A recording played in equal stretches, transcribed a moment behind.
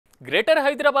Greater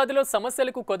Hyderabad లో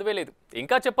సమస్యలకు కొదవలేదు.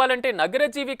 ఇంకా చెప్పాలంటే నగర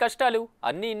జీవి కష్టాలు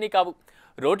అన్నీ ఇన్ని కావు.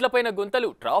 రోడ్లపైన గుంతలు,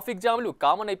 ట్రాఫిక్ జామ్లు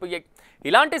కామన్ అయిపోయాయి.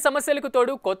 ఇలాంటి సమస్యలకు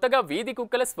తోడు కొత్తగా వీధి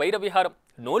కుక్కల స్వైర విహారం.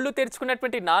 నోళ్లు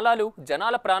తెరుచుకున్నటువంటి నాలాలు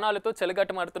జనాల ప్రాణాలతో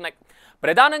చెలగాటమాడుతున్నాయి.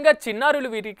 ప్రధానంగా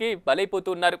చిన్నారులు వీరికి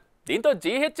బలైపోతున్నారు. దీంతో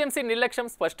జీహెచ్ఎంసీ నిర్లక్ష్యం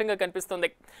స్పష్టంగా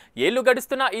కనిపిస్తుంది. ఏళ్లు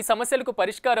గడుస్తున్నా ఈ సమస్యలకు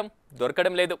పరిష్కారం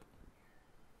దొరకడం లేదు.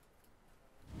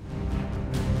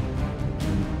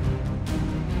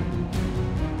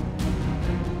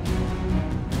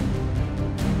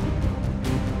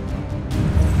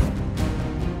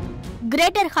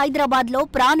 గ్రేటర్ హైదరాబాద్ లో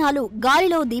ప్రాణాలు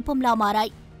గాలిలో దీపంలా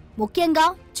మారాయి. ముఖ్యంగా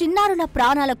చిన్నారుల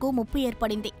ప్రాణాలకు ముప్పు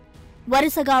ఏర్పడింది.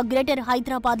 వరుసగా గ్రేటర్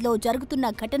హైదరాబాద్ లో జరుగుతున్న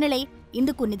ఘటనలే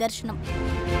ఇందుకు నిదర్శనం.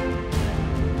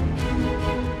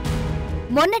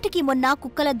 మొన్నటికి మొన్న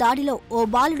కుక్కల దాడిలో ఓ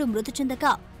బాలుడు మృతి చెందక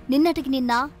నిన్నటికి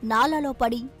నిన్న నాలాలో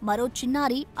పడి మరో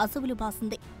చిన్నారి అసువులు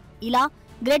బాసింది. ఇలా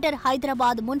గ్రేటర్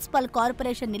హైదరాబాద్ మున్సిపల్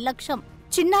కార్పొరేషన్ నిర్లక్ష్యం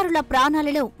చిన్నారుల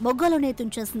ప్రాణాలను మొగ్గలోనే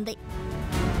తుంచేసింది.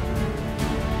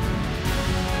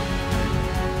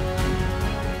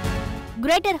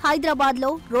 గ్రేటర్ హైదరాబాద్ లో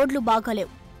రోడ్లు బాగాలేవు,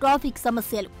 ట్రాఫిక్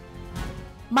సమస్యలు,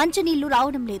 మంచినీళ్లు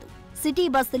రావడం లేదు, సిటీ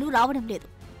బస్సులు రావడం లేదు.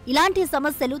 ఇలాంటి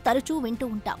సమస్యలు తరచూ వింటూ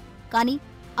ఉంటాం. కానీ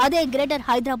అదే గ్రేటర్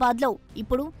హైదరాబాద్ లో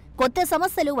ఇప్పుడు కొత్త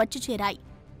సమస్యలు వచ్చి చేరాయి.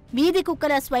 వీధి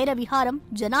కుక్కల స్వైర విహారం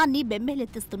జనాన్ని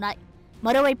బెంబేలెత్తిస్తున్నాయి.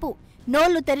 మరోవైపు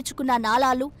నోళ్లు తెరుచుకున్న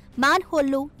నాలాలు,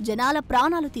 మ్యాన్హోల్లు జనాల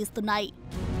ప్రాణాలు తీస్తున్నాయి.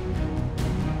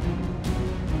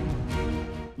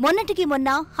 మొన్నటికి మొన్న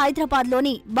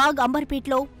హైదరాబాద్లోని బాగ్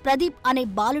అంబర్పేట్లో ప్రదీప్ అనే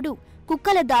బాలుడు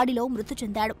కుక్కల దాడిలో మృతి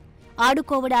చెందాడు.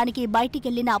 ఆడుకోవడానికి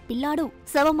బయటికెళ్లిన పిల్లాడు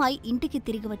శవమై ఇంటికి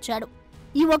తిరిగి వచ్చాడు.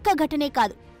 ఈ ఒక్క ఘటనే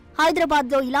కాదు,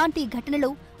 హైదరాబాద్లో ఇలాంటి ఘటనలు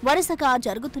వరుసగా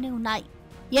జరుగుతూనే ఉన్నాయి.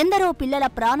 ఎందరో పిల్లల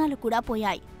ప్రాణాలు కూడా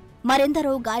పోయాయి,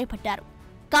 మరెందరో గాయపడ్డారు.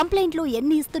 కంప్లైంట్లు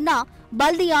ఎన్ని ఇస్తున్నా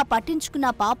బల్దియా పట్టించుకున్న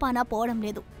పాపాన పోవడం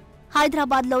లేదు.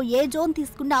 హైదరాబాద్లో ఏ జోన్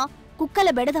తీసుకున్నా కుక్కల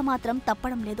బెడద మాత్రం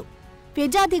తప్పడం లేదు.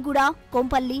 ఫిజాదిగూడ,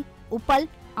 కొంపల్లి, ఉప్పల్,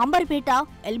 అంబర్పేట,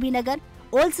 ఎల్బీనగర్,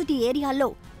 ఓల్డ్ సిటీ ఏరియాల్లో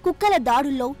కుక్కల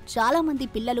దాడుల్లో చాలా మంది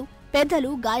పిల్లలు,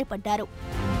 పెద్దలు గాయపడ్డారు.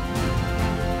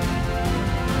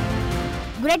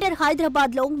 గ్రేటర్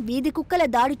హైదరాబాద్ లో వీధి కుక్కల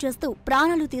దాడి చేస్తూ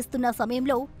ప్రాణాలు తీస్తున్న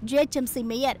సమయంలో జీహెచ్ఎంసీ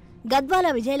మేయర్ గద్వాల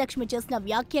విజయలక్ష్మి చేసిన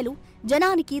వ్యాఖ్యలు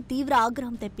జనానికి తీవ్ర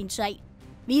ఆగ్రహం తెప్పించాయి.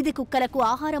 వీధి కుక్కలకు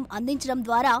ఆహారం అందించడం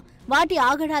ద్వారా వాటి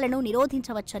ఆగడాలను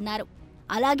నిరోధించవచ్చన్నారు.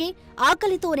 అలాగే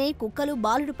ఆకలితోనే కుక్కలు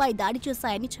బాలుడిపై దాడి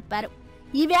చేశాయని చెప్పారు.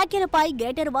 ఈ వ్యాఖ్యలపై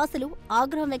గ్రేటర్ వాసులు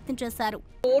ఆగ్రహం వ్యక్తం చేశారు.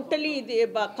 టోటలీ ఇది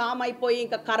కామ్ అయిపోయి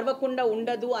ఇంకా కరవకుండా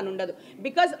ఉండదు అని ఉండదు.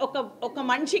 బికాజ్ ఒక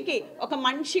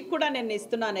మనిషికి కూడా నేను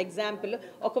ఇస్తున్నాను ఎగ్జాంపుల్.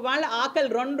 ఒకవేళ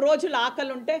ఆకలి 2 రోజులు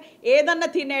ఆకలి ఉంటే ఏదన్నా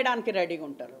తినేయడానికి రెడీగా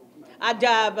ఉంటారు.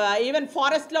 ఈవెన్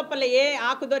ఫారెస్ట్ లోపల ఏ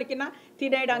ఆకు దొరికినా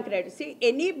తినేయడానికి రెడీ. సి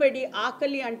ఎనీబడి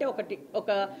ఆకలి అంటే ఒక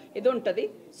ఇది ఉంటుంది.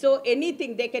 So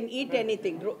anything they can eat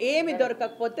anything. ఏమి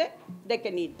దొరకకపోతే దే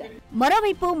కెన్ ఈట్ దట్.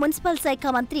 మరోవైపు మున్సిపల్ శాఖ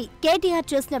మంత్రి కేటీఆర్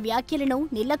చేసిన వ్యాఖ్యలను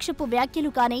నిర్లక్ష్యపు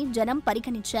వ్యాఖ్యలుగానే జనం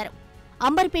పరిగణించారు.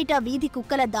 అంబర్పేట వీధి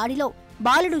కుక్కల దాడిలో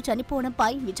బాలుడు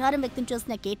చనిపోవడంపై విచారం వ్యక్తం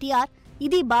చేసిన కేటీఆర్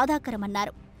ఇది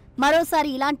బాధాకరమన్నారు. మరోసారి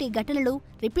ఇలాంటి ఘటనలు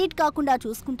రిపీట్ కాకుండా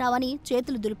చూసుకుంటామని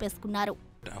చేతులు దులిపేసుకున్నారు.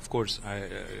 Of course, I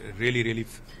really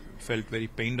felt very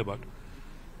pained about.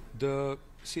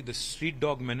 The street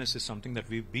dog menace is something that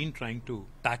we've been trying to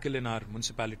tackle in our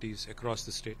municipalities across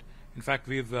the state. In fact,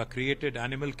 we've created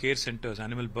animal care centers,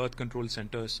 animal birth control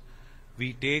centers. We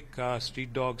take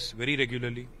street dogs very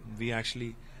regularly. We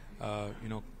actually,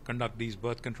 conduct these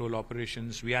birth control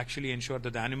operations. We actually ensure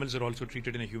that the animals are also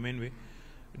treated in a humane way.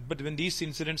 But when these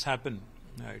incidents happen,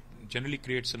 it generally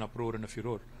creates an uproar and a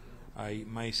furor.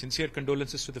 My sincere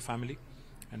condolences to the family,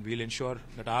 and we'll ensure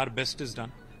that our best is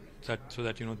done so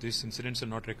that these incidents are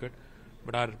not recurred.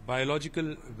 But our biological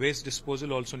waste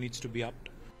disposal also needs to be upped.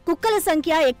 కుక్కల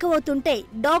సంఖ్య ఎక్కువవుతుంటే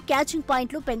dog catching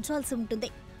పాయింట్లు పెంచాల్సి ఉంటుంది.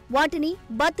 వాటిని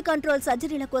birth control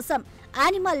సర్జరీల కోసం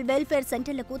animal welfare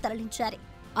సెంటర్లకు తరలించారు.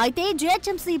 అయితే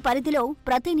జీహెచ్ఎంసీ పరిధిలో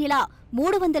ప్రతి నెల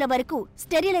 300 వరకు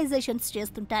స్టెరిలైజేషన్స్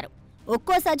చేస్తుంటారు.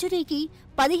 ఒక్కో సర్జరీకి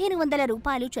 1500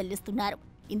 రూపాయలు చెల్లిస్తున్నారు.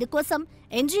 ఇందుకోసం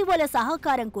ఎన్జీఓల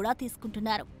సహకారం కూడా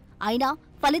తీసుకుంటున్నారు. అయినా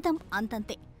ఫలితం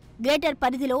అంతంతే. గ్రేటర్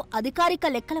పరిధిలో అధికారిక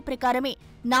లెక్కల ప్రకారమే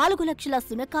 4 లక్షల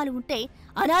శునకాలు ఉంటే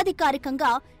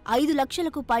అనాధికారికంగా 5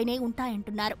 లక్షలకు పైనే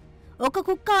ఉంటాయంటున్నారు. ఒక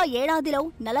కుక్క ఏడాదిలో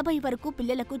 40 వరకు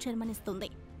పిల్లలకు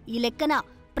జన్మనిస్తుంది. ఈ లెక్కన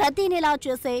ప్రతి నెలా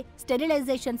చేసే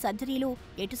స్టెరిలైజేషన్ సర్జరీలు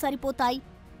ఎటు సరిపోతాయి?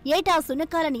 ఏటా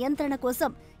శునకాల నియంత్రణ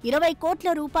కోసం 20 కోట్ల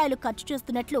రూపాయలు ఖర్చు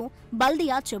చేస్తున్నట్లు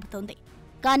బల్దియా చెబుతోంది.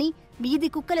 కానీ వీధి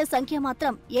కుక్కల సంఖ్య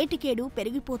మాత్రం ఏటికేడు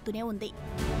పెరిగిపోతూనే ఉంది.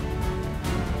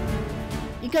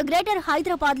 ఇక గ్రేటర్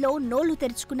హైదరాబాద్ లో నోళ్లు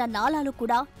తెరుచుకున్న నాలాలు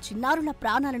కూడా చిన్నారుల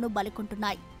ప్రాణాలను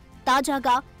బలికొంటున్నాయి.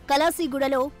 తాజాగా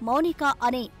కలాసిగూడలో మౌనిక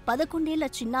అనే 11 ఏళ్ల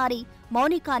చిన్నారి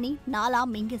మౌనికాని నాలా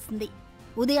మింగేసింది.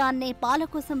 ఉదయాన్నే పాల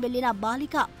కోసం వెళ్లిన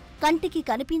బాలిక కంటికి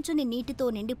కనిపించని నీటితో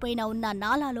నిండిపోయిన ఉన్న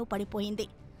నాలాలో పడిపోయింది.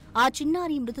 ఆ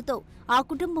చిన్నారి మృతితో ఆ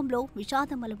కుటుంబంలో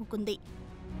విషాదం అలుముకుంది.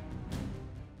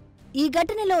 ఈ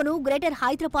ఘటనలోనూ గ్రేటర్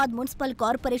హైదరాబాద్ మున్సిపల్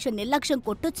కార్పొరేషన్ నిర్లక్ష్యం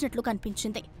కొట్టొచ్చినట్లు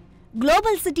కనిపించింది.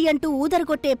 గ్లోబల్ సిటీ అంటూ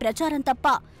ఊదరగొట్టే ప్రచారం తప్ప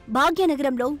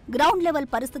భాగ్యనగరంలో గ్రౌండ్ లెవెల్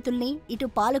పరిస్థితుల్ని ఇటు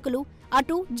పాలకులు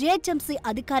అటు జీహెచ్ఎంసీ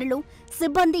అధికారులు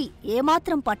సిబ్బంది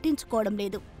ఏమాత్రం పట్టించుకోవడం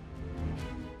లేదు.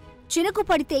 చినుకు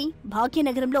పడితే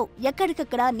భాగ్యనగరంలో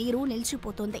ఎక్కడికక్కడ నీరు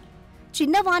నిలిచిపోతోంది.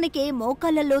 చిన్నవానికే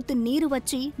మోకాళ్లలోతు నీరు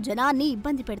వచ్చి జనాన్ని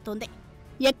ఇబ్బంది పెడుతోంది.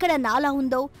 ఎక్కడ నాలా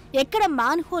ఉందో ఎక్కడ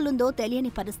మ్యాన్హోల్ ఉందో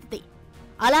తెలియని పరిస్థితి.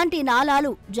 అలాంటి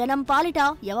నాలాలు జనం పాలిట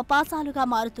యవపాసాలుగా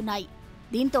మారుతున్నాయి.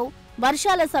 దీంతో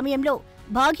వర్షాల సమయంలో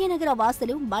భాగ్యనగర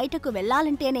వాసులు బయటకు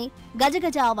వెళ్లాలంటేనే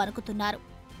గజగజ వణుకుతున్నారు.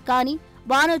 కాని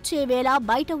వానొచ్చే వేళ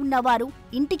బయట ఉన్నవారు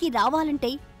ఇంటికి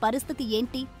రావాలంటే పరిస్థితి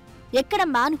ఏంటి? ఎక్కడ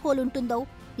మ్యాన్హోల్ ఉంటుందో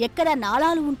ఎక్కడ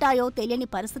నాళాలు ఉంటాయో తెలియని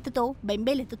పరిస్థితితో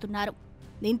బెంబేలెత్తుతున్నారు.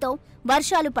 దీంతో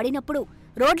వర్షాలు పడినప్పుడు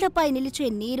రోడ్లపై నిలిచే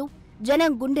నీరు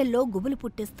జనం గుండెల్లో గుబులు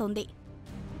పుట్టిస్తోంది.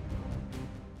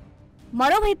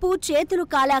 మరోవైపు చేతులు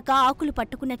కాలాక ఆకులు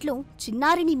పట్టుకున్నట్లు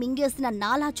చిన్నారిని మింగేసిన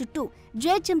నాలా చుట్టూ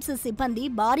జీహెచ్ఎంసీ సిబ్బంది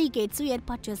బారీకేడ్స్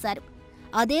ఏర్పాటు చేశారు.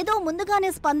 అదేదో ముందుగానే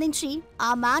స్పందించి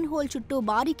ఆ మ్యాన్ హోల్ చుట్టూ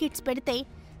బారీకేడ్స్ పెడితే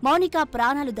మౌనిక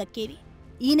ప్రాణాలు దక్కేవి.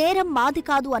 ఈ నేరం మాది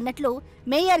కాదు అన్నట్లు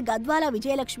మేయర్ గద్వాల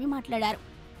విజయలక్ష్మి మాట్లాడారు.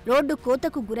 రోడ్డు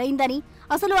కోతకు గురైందని,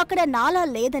 అసలు అక్కడ నాలా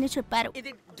లేదని చెప్పారు.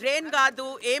 ఇది డ్రైన్ కాదు,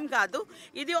 ఏం కాదు,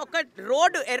 ఇది ఒక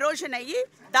రోడ్డు ఎరోజన్ అయ్యి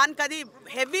దానికి అది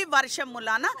హెవీ వర్షం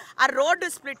మూలాన ఆ రోడ్డు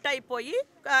స్ప్లిట్ అయిపోయి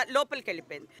లోపలికి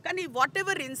వెళ్ళిపోయింది. కానీ what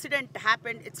ever incident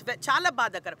happened, it's చాలా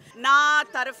బాధాకరం. నా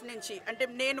తరఫు నుంచి అంటే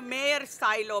నేను మేయర్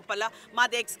స్థాయి లోపల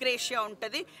మాది ఎక్స్గ్రేషియా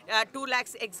ఉంటుంది, 2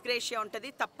 lakhs ఎక్స్గ్రేషియా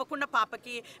ఉంటుంది. తప్పకుండా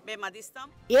పాపకి మేము అది ఇస్తాం.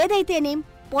 ఏదైతేనేం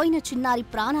పోయిన చిన్నారి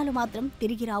ప్రాణాలు మాత్రం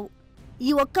తిరిగి రావు.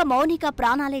 ఈ ఒక్క మౌనిక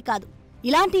ప్రాణాలే కాదు,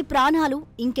 ఇలాంటి ప్రాణాలు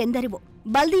ఇంకెందరివో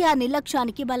బల్దియా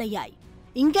నిర్లక్ష్యానికి బలయ్యాయి.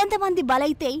 ఇంకెంతమంది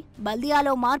బలైతే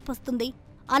బల్దియాలో మార్పొస్తుంది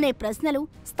అనే ప్రశ్నలు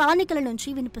స్థానికుల నుంచి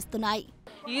వినిపిస్తున్నాయి.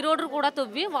 ఈ రోడ్డు కూడా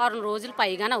తవ్వి 1 రోజులు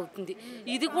పైగానే అవుతుంది.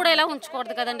 ఇది కూడా ఇలా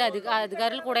ఉంచకూడదు కదండి,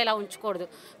 అధికారులు కూడా ఇలా ఉంచకూడదు.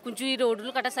 కొంచెం ఈ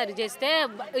రోడ్లు కట్ట సరి చేస్తే,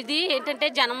 ఇది ఏంటంటే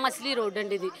జనం మసిలి రోడ్డు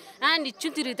అండి, ఇది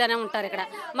నిత్యం తిరుగుతూనే ఉంటారు ఇక్కడ.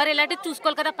 మరి ఇలాంటివి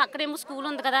చూసుకోవాలి కదా, పక్కనేమో స్కూల్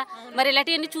ఉంది కదా, మరి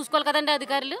ఇలాంటివన్నీ చూసుకోవాలి కదండి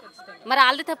అధికారులు. మరి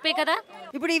వాళ్ళది తప్పే కదా.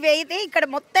 ఇప్పుడు ఇవి అయితే ఇక్కడ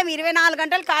మొత్తం 24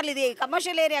 గంటలు కార్లు, ఇది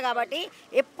కమర్షియల్ ఏరియా కాబట్టి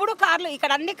ఎప్పుడు కార్లు,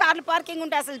 ఇక్కడ అన్ని కార్లు పార్కింగ్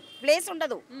ఉంటాయి, అసలు ప్లేస్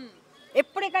ఉండదు.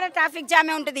 ఎప్పుడు ఇక్కడ ట్రాఫిక్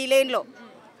జామే ఉంటుంది ఈ లేన్లో.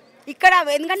 ఇక్కడ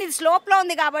ఎందుకంటే ఇది స్లోప్లో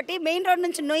ఉంది కాబట్టి మెయిన్ రోడ్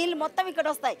నుంచి నీళ్ళు మొత్తం ఇక్కడ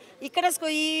వస్తాయి. ఇక్కడ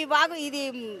ఈ వాగు ఇది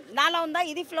నాలా ఉందా,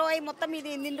 ఇది ఫ్లో అయ్యి మొత్తం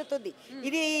ఇది నిండుతుంది.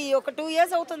 ఇది ఒక 2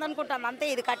 years అవుతుంది అనుకుంటాను అంతే,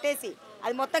 ఇది కట్టేసి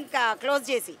అది మొత్తం క్లోజ్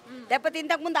చేసి. లేకపోతే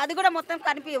ఇంతకుముందు అది కూడా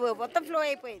మొత్తం ఫ్లో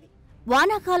అయిపోయేది.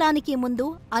 వానాకాలానికి ముందు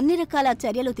అన్ని రకాల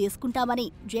చర్యలు తీసుకుంటామని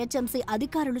జీహెచ్ఎంసీ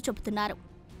అధికారులు చెబుతున్నారు.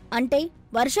 అంటే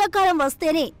వర్షాకాలం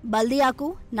వస్తేనే బల్దియాకు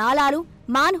నాలాలు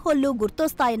మ్యాన్హోల్లు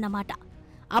గుర్తొస్తాయన్నమాట.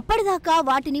 అప్పటిదాకా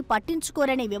వాటిని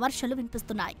పట్టించుకోరనే విమర్శలు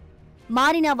వినిపిస్తున్నాయి.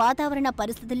 మారిన వాతావరణ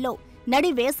పరిస్థితుల్లో నడి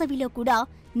వేసవిలో కూడా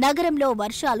నగరంలో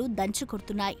వర్షాలు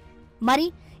దంచుకొడుతున్నాయి. మరి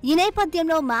ఈ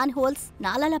నేపథ్యంలో మ్యాన్హోల్స్,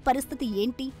 నాలాల పరిస్థితి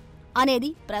ఏంటి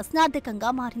అనేది ప్రశ్నార్థకంగా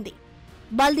మారింది.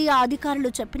 బల్దియా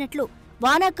అధికారులు చెప్పినట్లు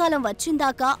వానాకాలం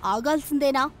వచ్చిందాకా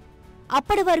ఆగాల్సిందేనా?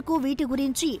 అప్పటి వరకు వీటి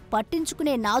గురించి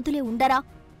పట్టించుకునే నాదులే ఉండరా?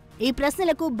 ఈ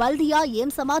ప్రశ్నలకు బల్దియా ఏం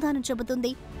సమాధానం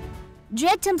చెబుతుంది?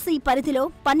 జీహెచ్ఎంసీ పరిధిలో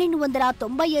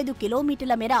 1295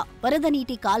 కిలోమీటర్ల మేర వరద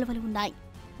నీటి కాలువలు ఉన్నాయి.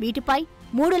 వీటిపై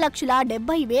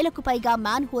 3,70,000కు పైగా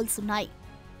మ్యాన్ హోల్స్ ఉన్నాయి.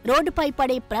 రోడ్డుపై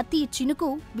పడే ప్రతి చినుకు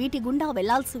వీటి గుండా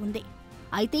వెళ్లాల్సి ఉంది.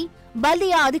 అయితే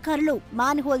బల్దియా అధికారులు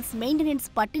మ్యాన్ హోల్స్ మెయింటెనెన్స్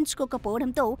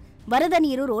పట్టించుకోకపోవడంతో వరద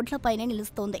నీరు రోడ్లపైనే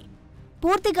నిలుస్తోంది.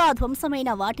 పూర్తిగా ధ్వంసమైన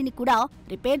వాటిని కూడా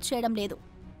రిపేర్ చేయడం లేదు.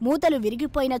 మూతలు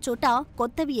విరిగిపోయిన చోట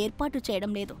కొత్తవి ఏర్పాటు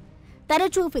చేయడం లేదు.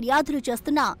 తరచూ ఫిర్యాదులు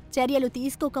చేస్తున్నా చర్యలు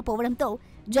తీసుకోకపోవడంతో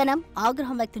జనం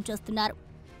ఆగ్రహం వ్యక్తం చేస్తున్నారు.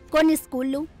 కొన్ని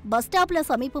స్కూళ్లు, బస్టాప్ల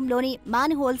సమీపంలోని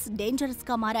మ్యాన్ హోల్స్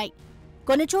డేంజరస్గా మారాయి.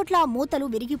 కొన్ని చోట్ల మూతలు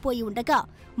విరిగిపోయి ఉండగా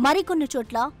మరికొన్ని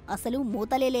చోట్ల అసలు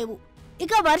మూతలే లేవు.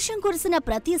 ఇక వర్షం కురిసిన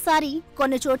ప్రతిసారి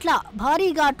కొన్ని చోట్ల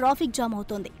భారీగా ట్రాఫిక్ జామ్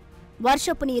అవుతోంది.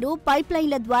 వర్షపు నీరు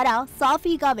పైప్లైన్ల ద్వారా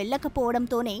సాఫీగా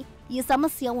వెళ్లకపోవడంతోనే ఈ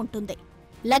సమస్య ఉంటుంది.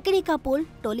 లకిడీకాపూల్,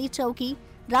 టోలీ చౌకీ,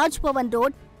 రాజ్ భవన్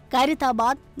రోడ్,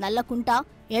 ఖైరతాబాద్, నల్లకుంట,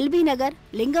 ఎల్బీ నగర్,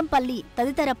 లింగంపల్లి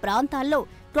తదితర ప్రాంతాల్లో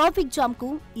ట్రాఫిక్ జామ్కు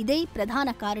ఇదే ప్రధాన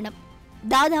కారణం.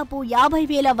 దాదాపు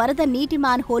 50,000 వరద నీటి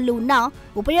మ్యాన్ హోల్లు ఉన్నా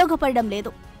ఉపయోగపడడం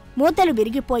లేదు. మూతలు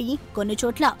విరిగిపోయి కొన్ని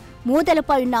చోట్ల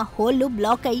మూతలపై ఉన్న హోల్లు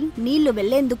బ్లాక్ అయి నీళ్లు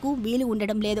వెళ్లేందుకు వీలు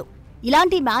ఉండడం లేదు.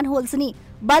 ఇలాంటి మ్యాన్ హోల్స్ ని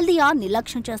బల్దియా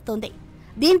నిర్లక్ష్యం చేస్తోంది.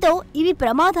 దీంతో ఇవి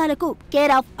ప్రమాదాలకు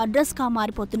కేర్ ఆఫ్ అడ్రస్గా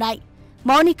మారిపోతున్నాయి.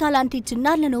 మౌనిక లాంటి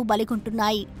చిన్నారులను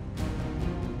బలిగొంటున్నాయి.